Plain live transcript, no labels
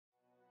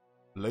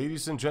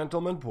Ladies and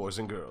gentlemen, boys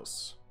and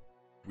girls,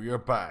 we are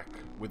back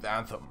with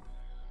Anthem,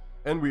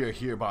 and we are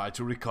hereby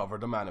to recover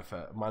the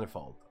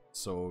manifold,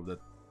 so that,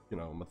 you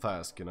know,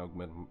 Mathias can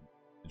augment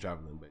the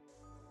javelin bait.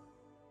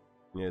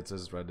 Yeah, it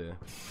says it right there.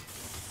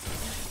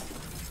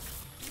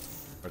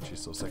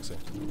 Archie's so sexy.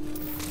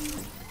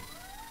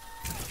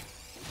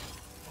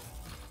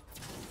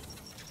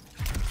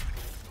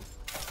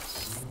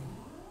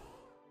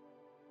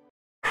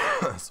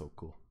 So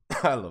cool.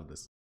 I love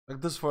this.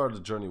 Like, this far the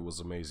journey was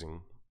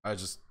amazing. I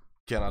just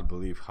cannot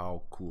believe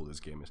how cool this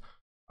game is.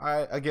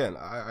 I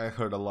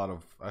heard a lot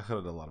of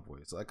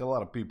ways. Like, a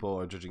lot of people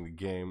are judging the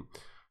game,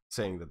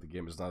 saying that the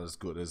game is not as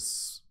good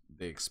as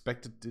they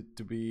expected it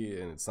to be,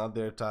 and it's not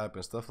their type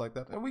and stuff like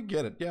that. And we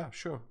get it. Yeah,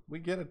 sure, we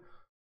get it.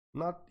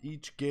 Not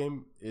each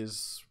game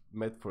is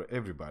meant for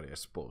everybody, I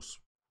suppose.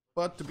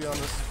 But to be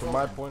honest, from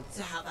my point,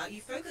 so how about you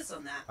focus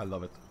on that? I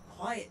love it.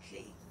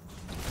 Quietly.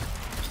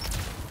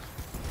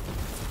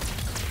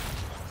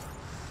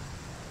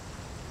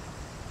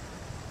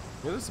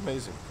 It is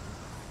amazing.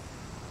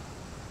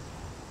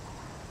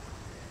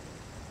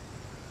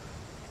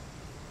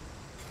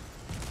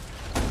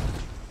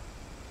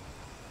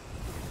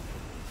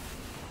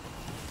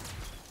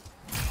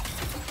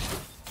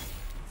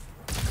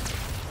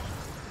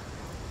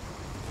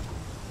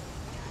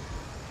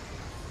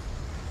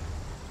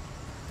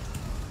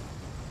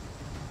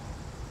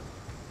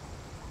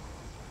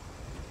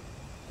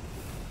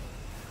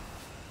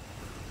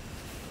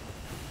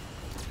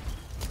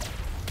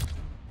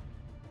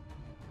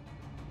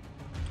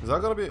 Is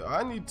that gonna be?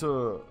 I need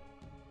to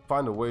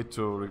find a way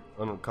to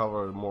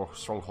uncover more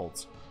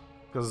strongholds,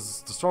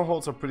 because the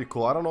strongholds are pretty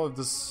cool. I don't know if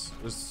this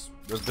is,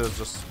 if there's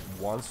just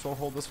one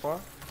stronghold this far.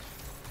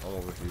 I'll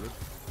overheat it.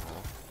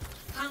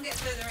 Can't get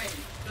further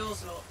in.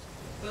 Door's locked.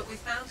 But we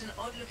found an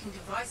odd-looking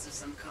device of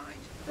some kind.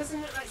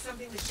 Doesn't look like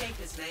something the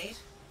Shaper's made.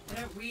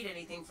 I don't read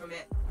anything from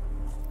it.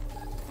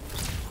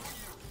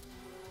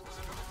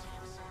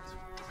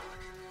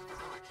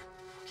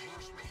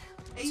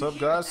 What's up,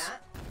 guys?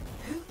 That?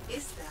 Who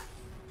is that?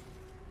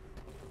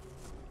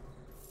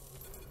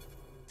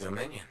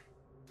 Dominion.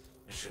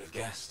 I should have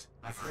guessed.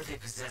 I've heard they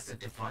possess a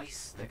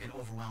device that can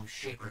overwhelm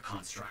Shaper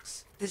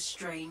constructs. The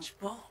strange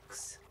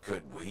box.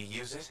 Could we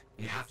use it?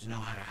 You'd have to know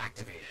how to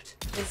activate it.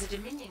 There's a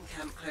Dominion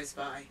camp close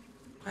by.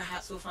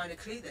 Perhaps we'll find a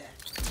clue there.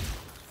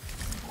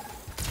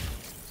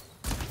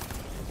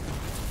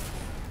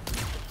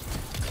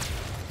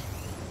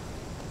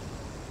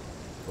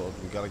 Well,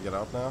 we gotta get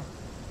out now.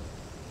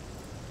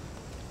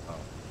 Oh,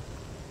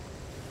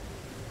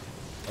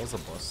 that was a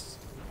bust.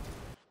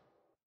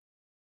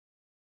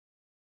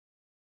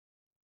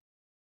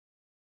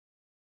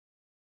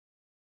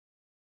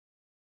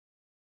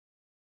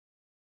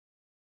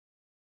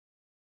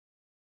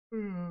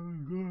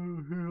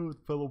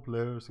 Fellow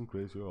players and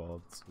crazy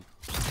odds.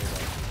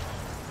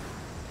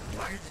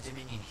 Why are the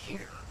Dominion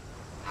here?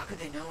 How could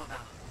they know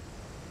about...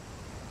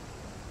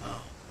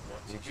 Oh,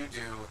 What did you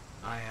do?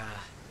 I,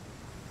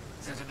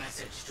 sent a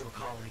message to a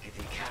colleague at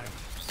the Academy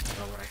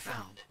about what I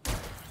found.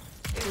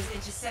 It was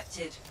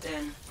intercepted,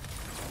 then.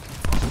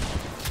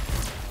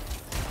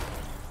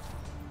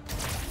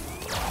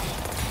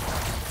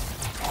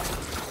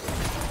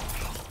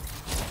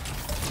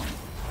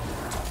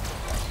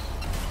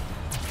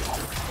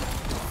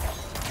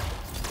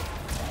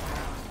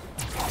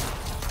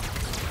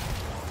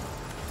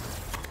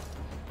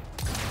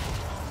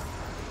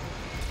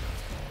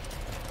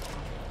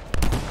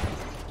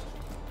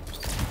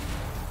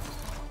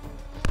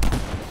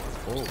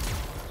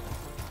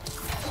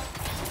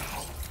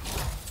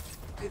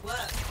 Good work.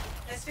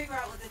 Let's figure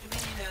out what the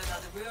Dominion know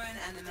about the ruin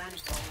and the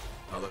manifold.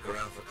 I'll look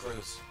around for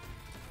clues.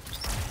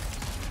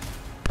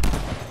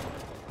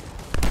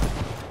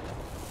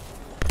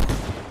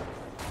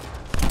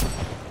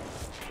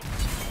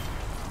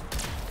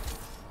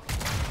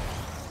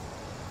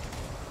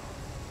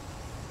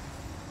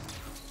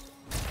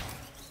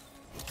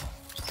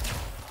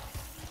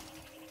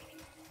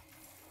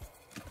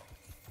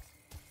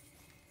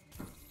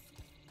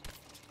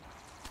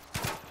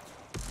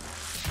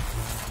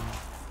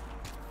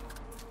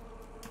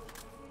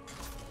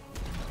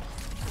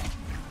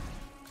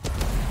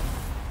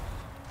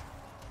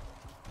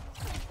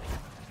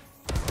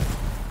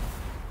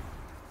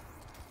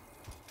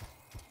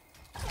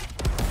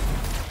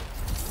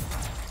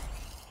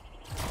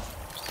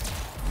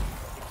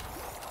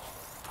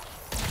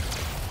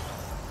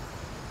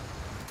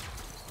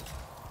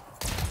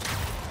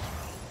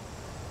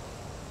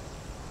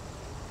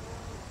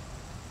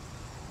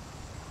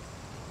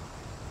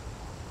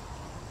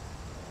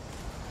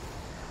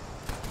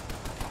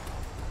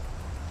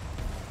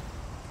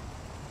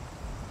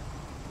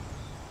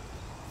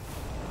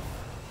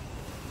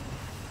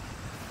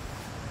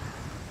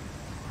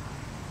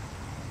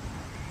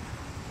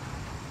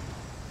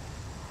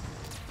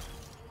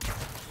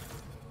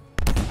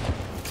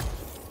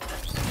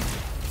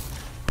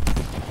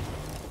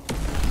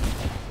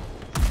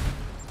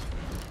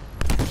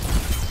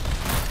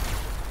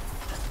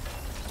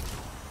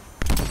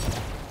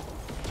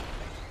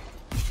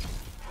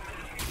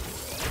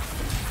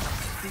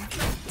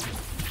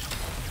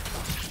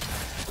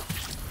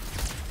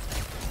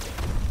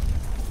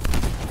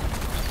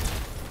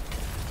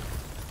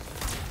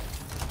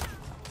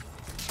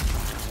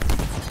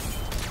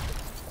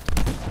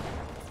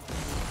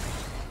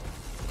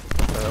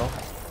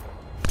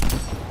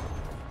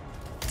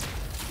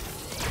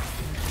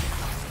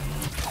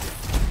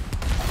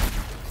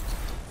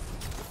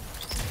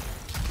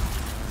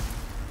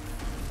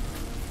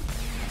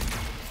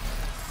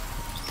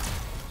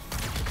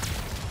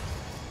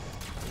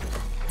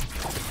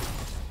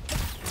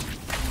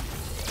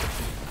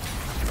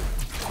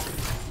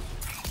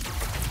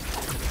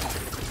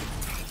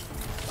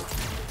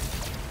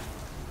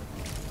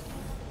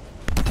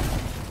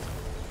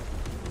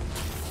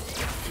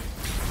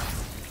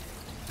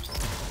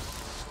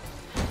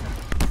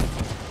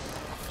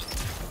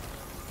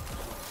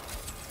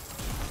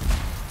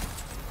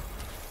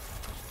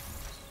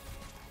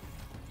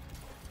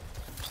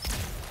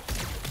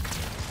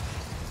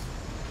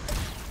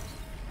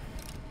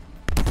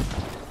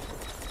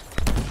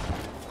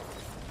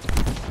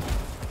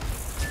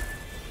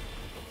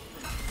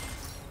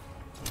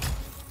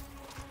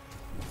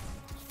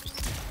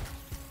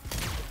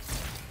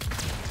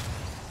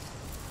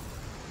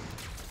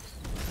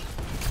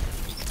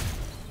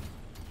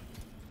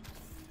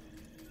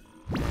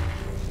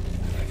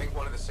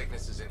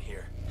 in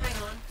here.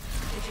 Hang on.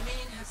 The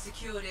Dominion have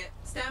secured it.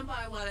 Stand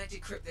by while I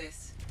decrypt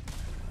this.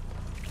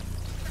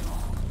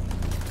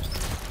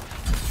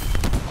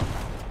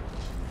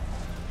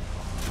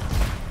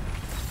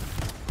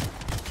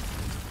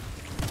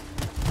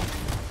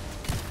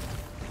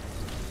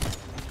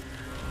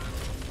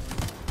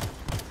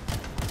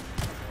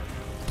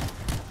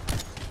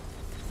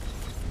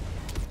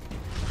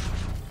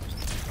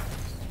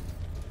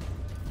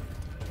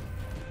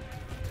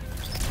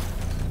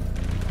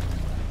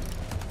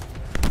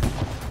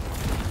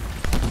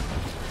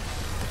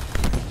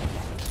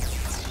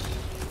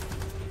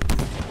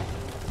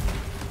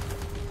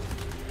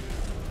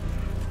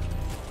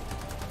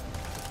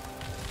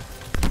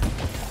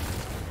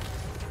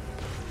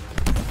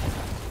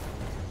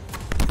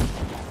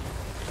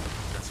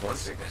 One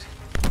signet.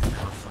 Now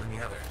I'll find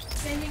the other.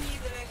 Sending you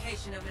the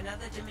location of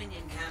another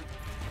Dominion camp.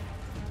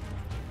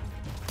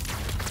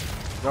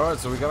 Alright,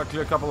 so we gotta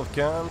clear a couple of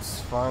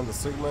camps, find the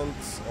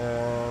segments,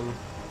 and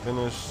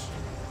finish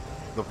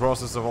the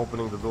process of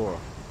opening the door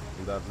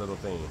in that little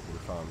thing we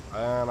found.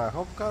 And I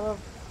hope kind of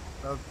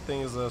that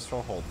thing is a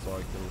stronghold, so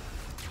I can,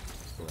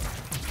 you know.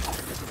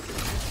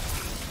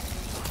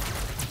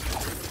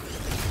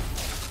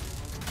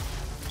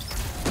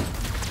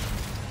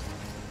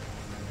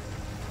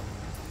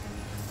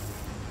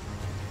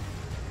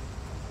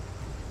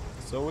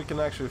 So we can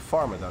actually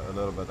farm it a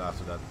little bit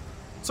after that.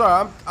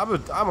 Sorry,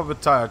 I'm a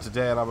bit tired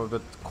today, and I'm a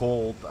bit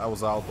cold. I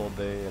was out all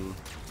day, and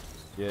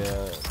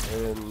yeah,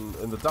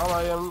 in the town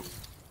I am,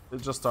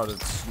 it just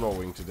started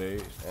snowing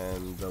today,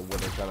 and the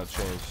weather kind of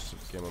changed. It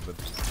became a bit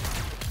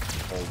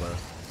colder.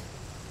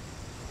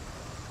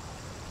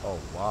 Oh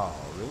wow,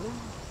 really?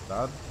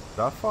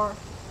 That far?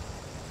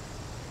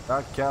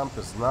 That camp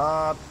is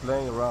not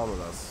playing around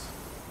with us.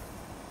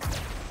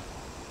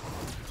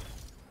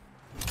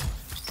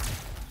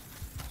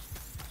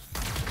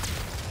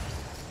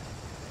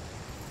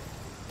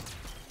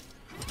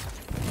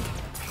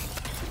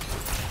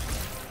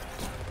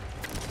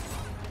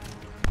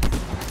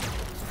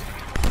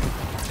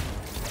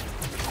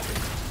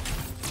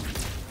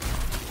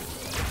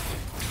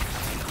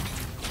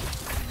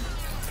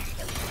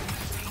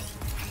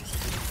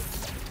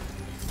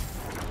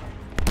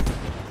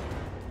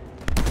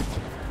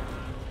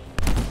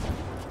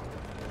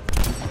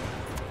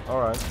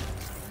 Alright.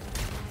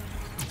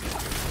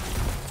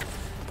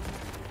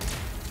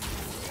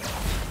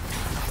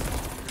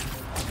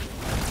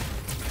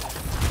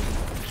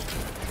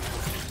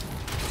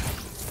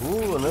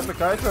 Ooh, an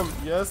epic item,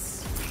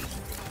 yes.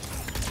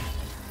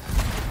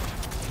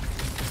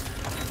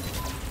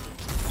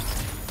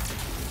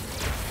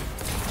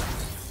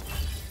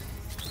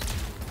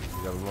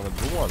 We got another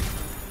blue one.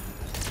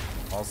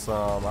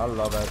 Awesome, I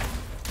love it.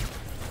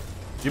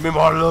 Give me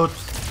more loot.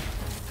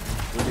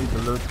 We need the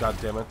loot,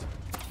 goddammit.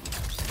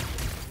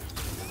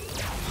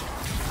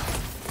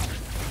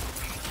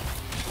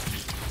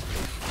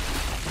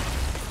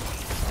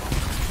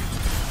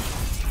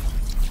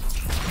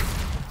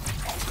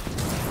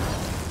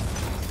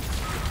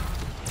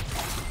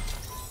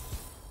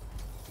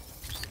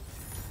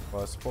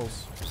 Well, I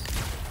suppose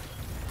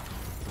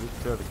we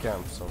clear the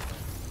camp, so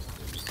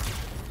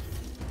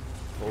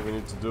all we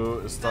need to do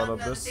is start up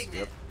this.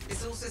 Yep.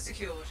 It's also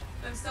secured.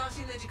 I'm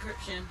starting the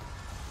decryption.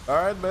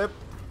 Alright, babe.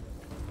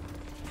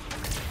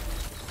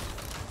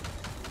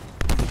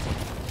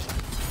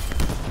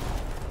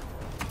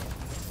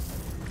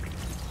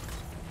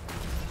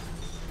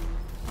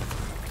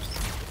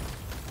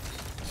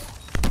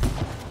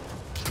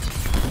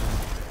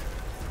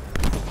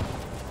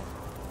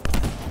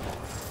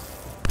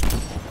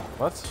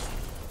 What?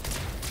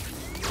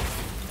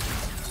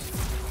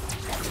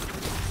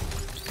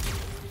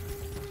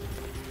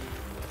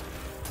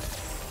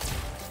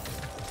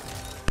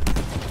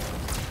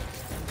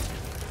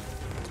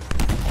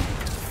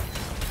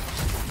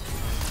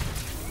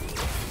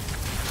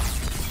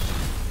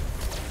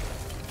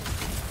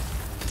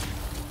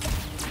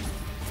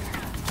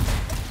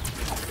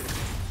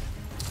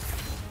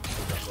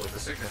 Upload the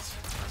signets.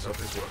 Let's hope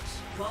this works.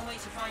 One way to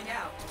find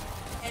out.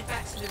 Head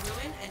back to the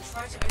ruin and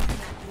try to open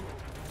that door.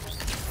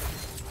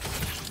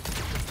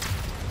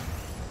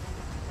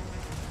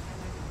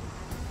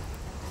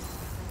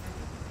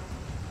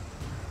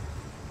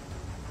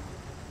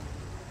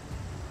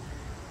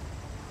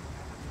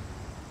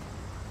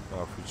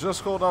 Now, if we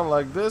just hold on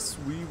like this,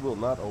 we will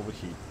not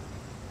overheat.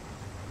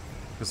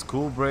 This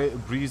cool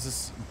breeze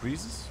is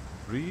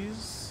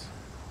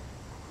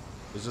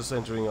just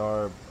entering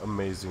our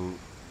amazing,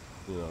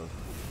 you know,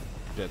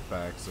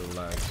 jetpacks and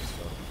lags and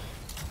stuff.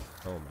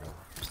 Oh man.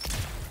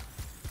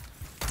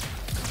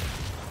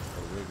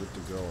 Oh, we're good to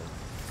go.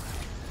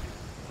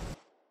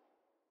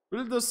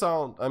 Really does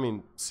sound, I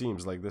mean,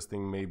 seems like this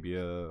thing may be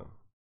a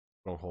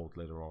stronghold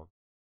later on.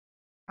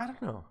 I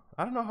don't know.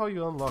 I don't know how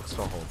you unlock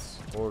strongholds.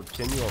 Or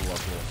can you unlock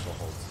more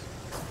strongholds?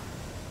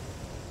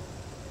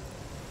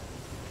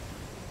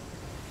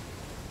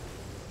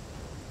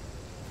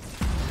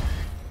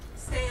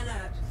 Stay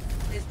alert.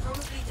 There's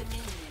probably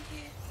Dominion in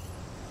here.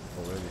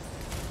 Already.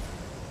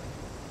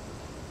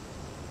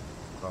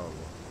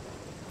 Probably.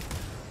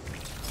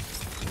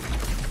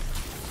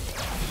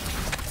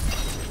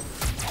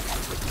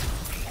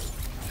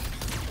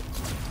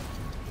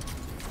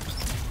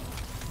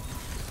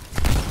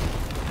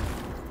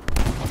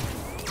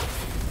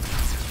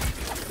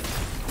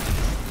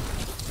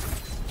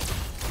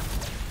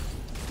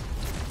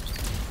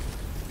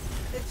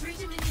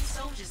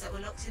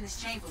 in this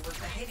chamber were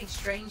behaving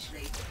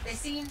strangely. They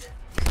seemed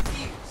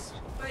confused.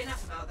 But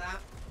enough about that.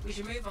 We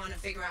should move on and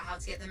figure out how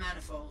to get the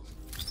manifold.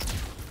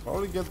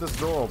 Probably get this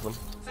door open.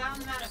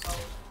 Found the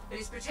manifold, but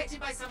it's protected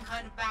by some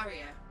kind of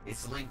barrier.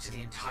 It's linked to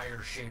the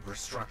entire Shaper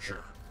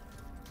structure.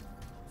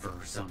 For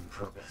some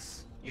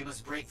purpose. You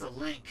must break the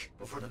link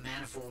before the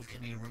manifold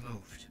can be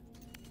removed.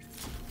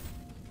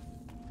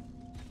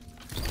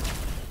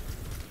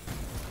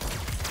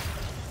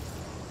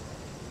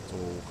 So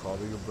how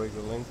do you break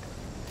the link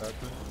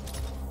exactly?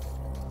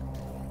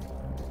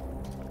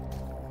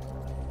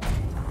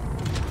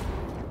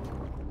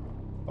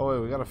 Oh wait,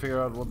 we gotta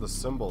figure out what the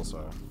symbols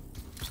are.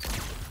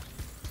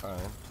 Alright.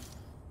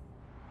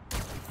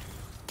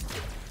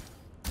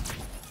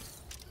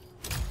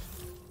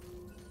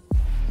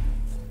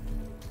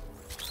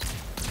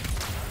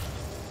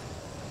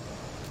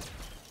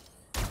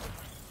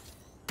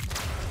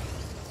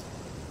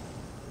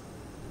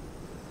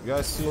 You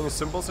guys see any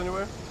symbols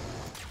anywhere?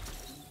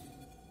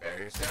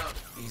 Barriers down.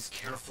 Be as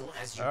careful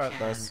as you Alright,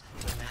 can. nice.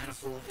 The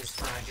manifold is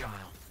fragile.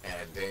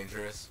 And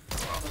dangerous.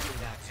 Probably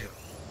that too.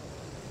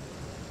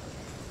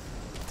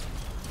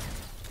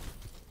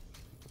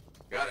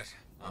 Got it.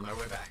 On my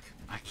way back.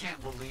 I can't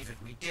believe it.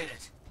 We did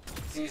it.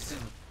 See you soon.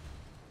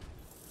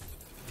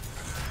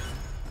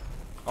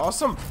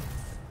 Awesome!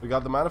 We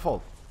got the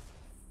manifold.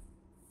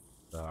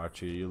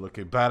 Archie, you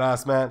looking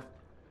badass, man.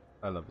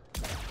 I love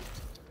it.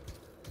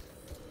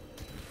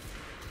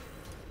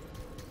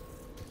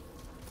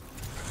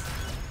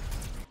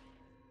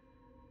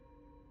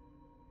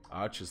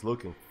 Archie's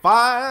looking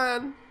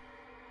fine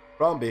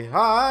from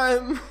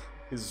behind.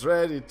 He's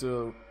ready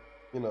to,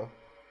 you know,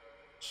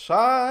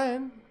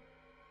 shine.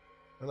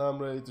 And I'm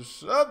ready to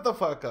shut the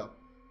fuck up.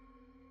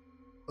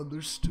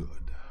 Understood.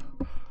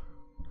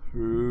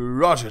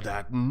 Roger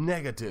that.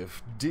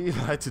 Negative.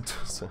 Delighted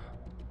to say.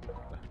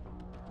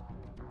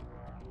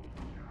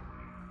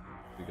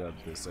 We got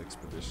this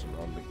expedition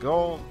on the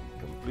go.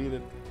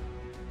 Completed.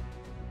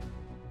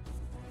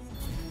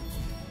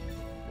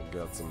 We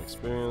got some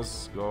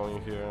experience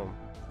going here.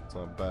 It's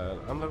not bad.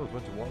 I'm level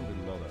 21,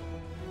 didn't know that.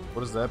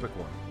 What is the epic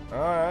one?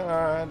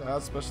 Alright.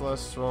 Add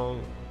specialized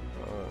strong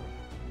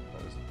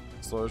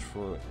storage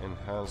for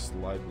enhanced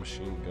light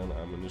machine gun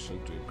ammunition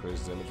to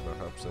increase damage by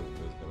 5%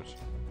 increase damage.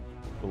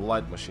 For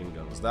light machine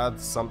guns.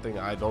 That's something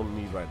I don't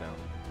need right now.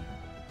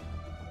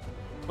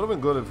 Would have been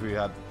good if we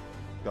had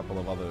a couple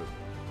of other,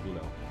 you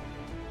know,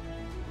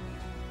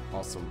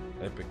 awesome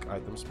epic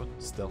items, but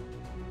still,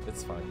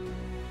 it's fine.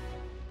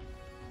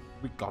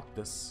 We got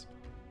this.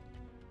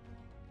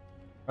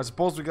 I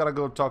suppose we gotta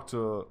go talk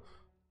to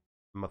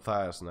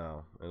Mathias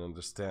now and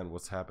understand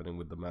what's happening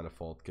with the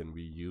manifold. Can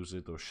we use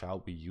it, or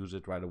shall we use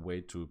it right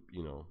away to,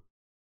 you know,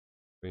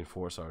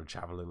 reinforce our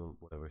javelin or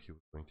whatever he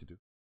was going to do?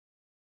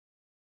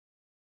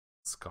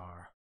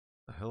 Scar.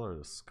 The hell are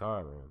the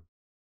Scar, man?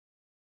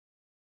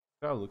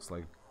 Scar looks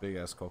like big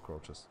ass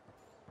cockroaches.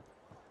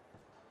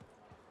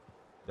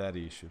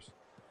 Daddy issues.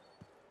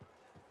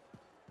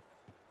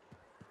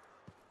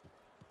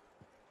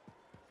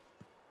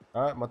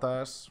 Alright,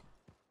 Mathias.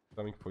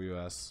 Coming for you,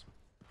 ass.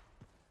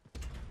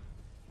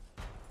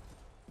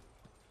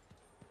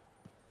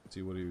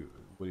 See what do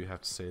you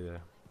have to say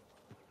there?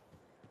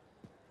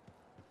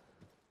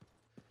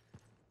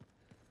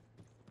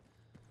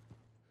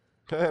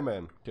 Hey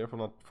man, careful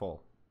not to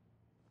fall.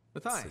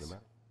 Mathias.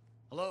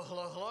 Hello,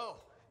 hello, hello.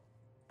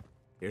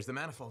 Here's the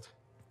manifold.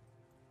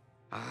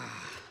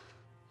 Ah,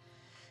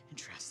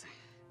 interesting.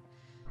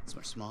 It's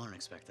much smaller than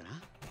expected, huh?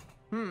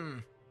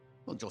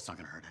 Well, Joel's not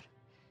gonna hurt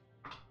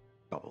it.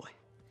 Probably.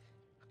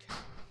 Okay.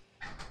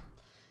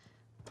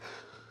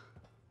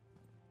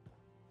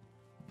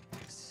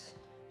 This.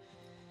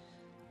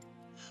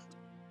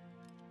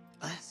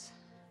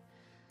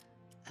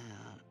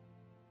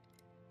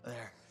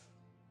 There.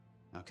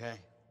 Okay.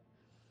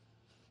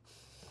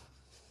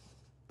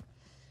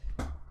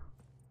 You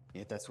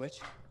hit that switch?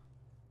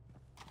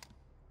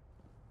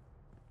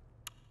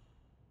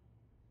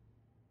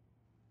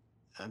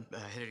 Hit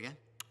it again?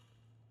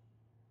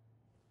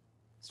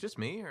 It's just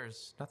me, or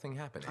is nothing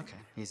happening? Okay,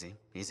 easy,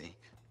 easy.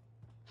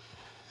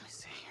 Let me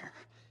see here.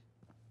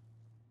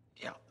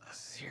 Yeah,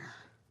 this is here.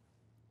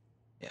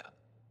 Yeah,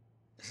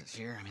 this is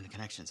here. I mean, the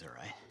connections are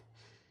right.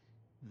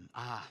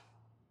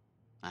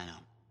 I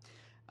know.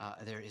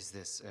 There is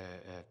this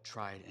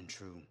tried and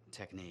true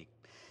technique.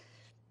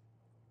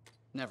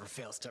 Never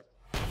fails to...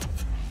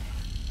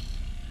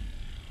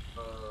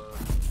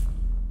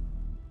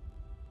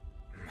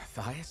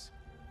 Mathias?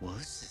 Well,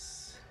 this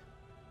is...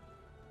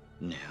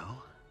 new.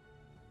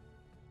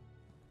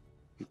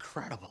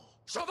 Incredible.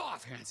 Shove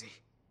off, Hansi!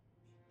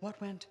 What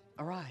went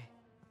awry?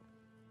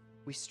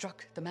 We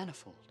struck the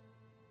manifold.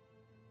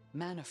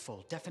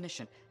 Manifold,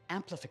 definition,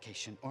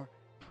 amplification, or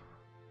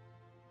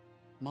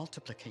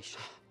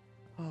multiplication.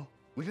 Oh,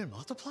 we've been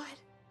multiplied?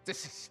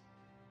 This is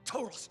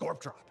total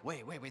scorp drop.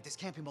 Wait, this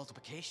can't be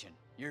multiplication.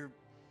 You're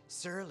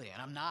surly,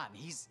 and I'm not, and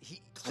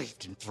he...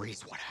 Cleaved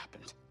three's what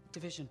happened.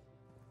 Division.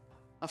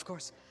 Of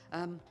course.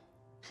 An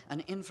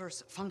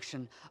inverse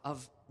function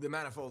of... The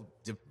manifold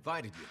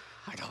divided you.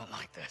 I don't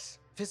like this.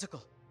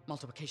 Physical.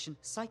 multiplication,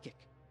 psychic,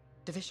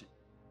 division.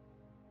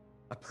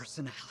 A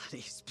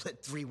personality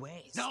split 3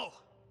 ways. No!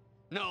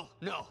 No,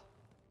 no.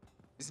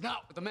 It's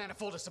not what the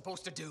manifold is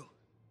supposed to do.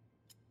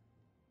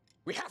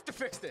 We have to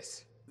fix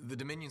this. The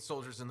Dominion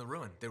soldiers in the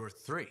ruin, there were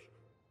 3. Do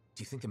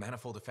you think the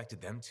manifold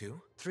affected them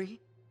too? 3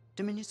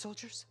 Dominion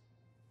soldiers?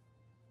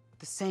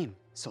 The same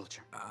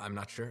soldier. I'm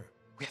not sure.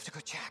 We have to go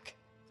check.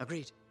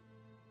 Agreed.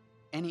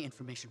 Any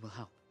information will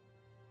help.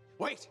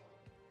 Wait!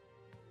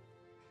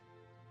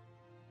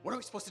 What are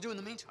we supposed to do in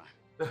the meantime?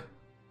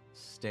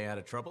 Stay out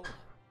of trouble?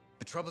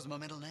 The Trouble's my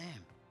middle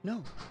name.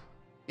 No,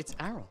 it's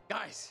Arrow.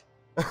 Guys!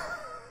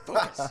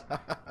 Focus!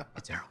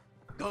 It's Arrow.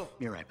 Go!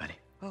 You're right, buddy.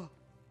 Oh.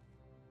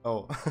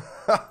 Oh.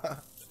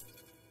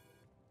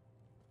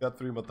 Got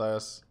 3,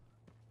 Mathias.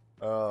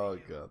 Oh,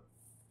 God.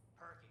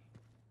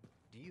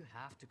 Do you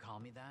have to call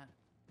me that?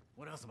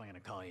 What else am I gonna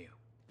call you?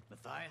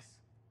 Mathias?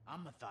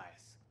 I'm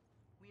Mathias.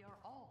 We are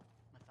all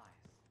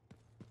Mathias.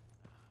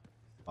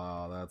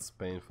 Wow, that's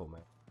painful,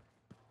 man.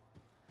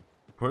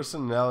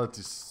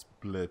 Personality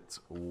split.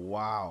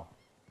 Wow.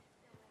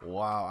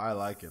 Wow, I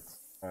like it.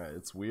 Alright,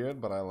 it's weird,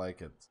 but I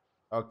like it.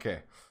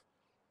 Okay.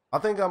 I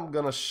think I'm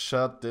gonna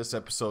shut this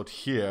episode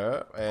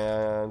here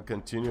and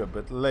continue a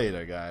bit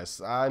later,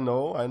 guys. I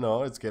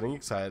know, it's getting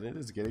exciting,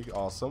 it's getting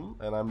awesome,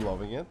 and I'm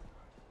loving it.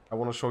 I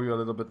want to show you a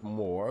little bit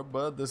more,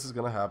 but this is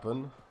gonna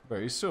happen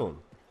very soon.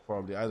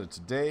 Probably either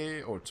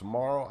today or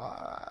tomorrow.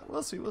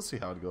 We'll see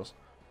how it goes.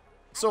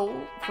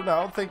 So, for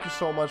now, thank you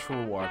so much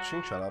for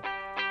watching. Shut up.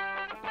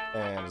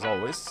 And as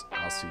always,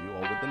 I'll see you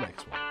all with the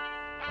next one.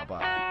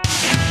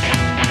 Bye-bye.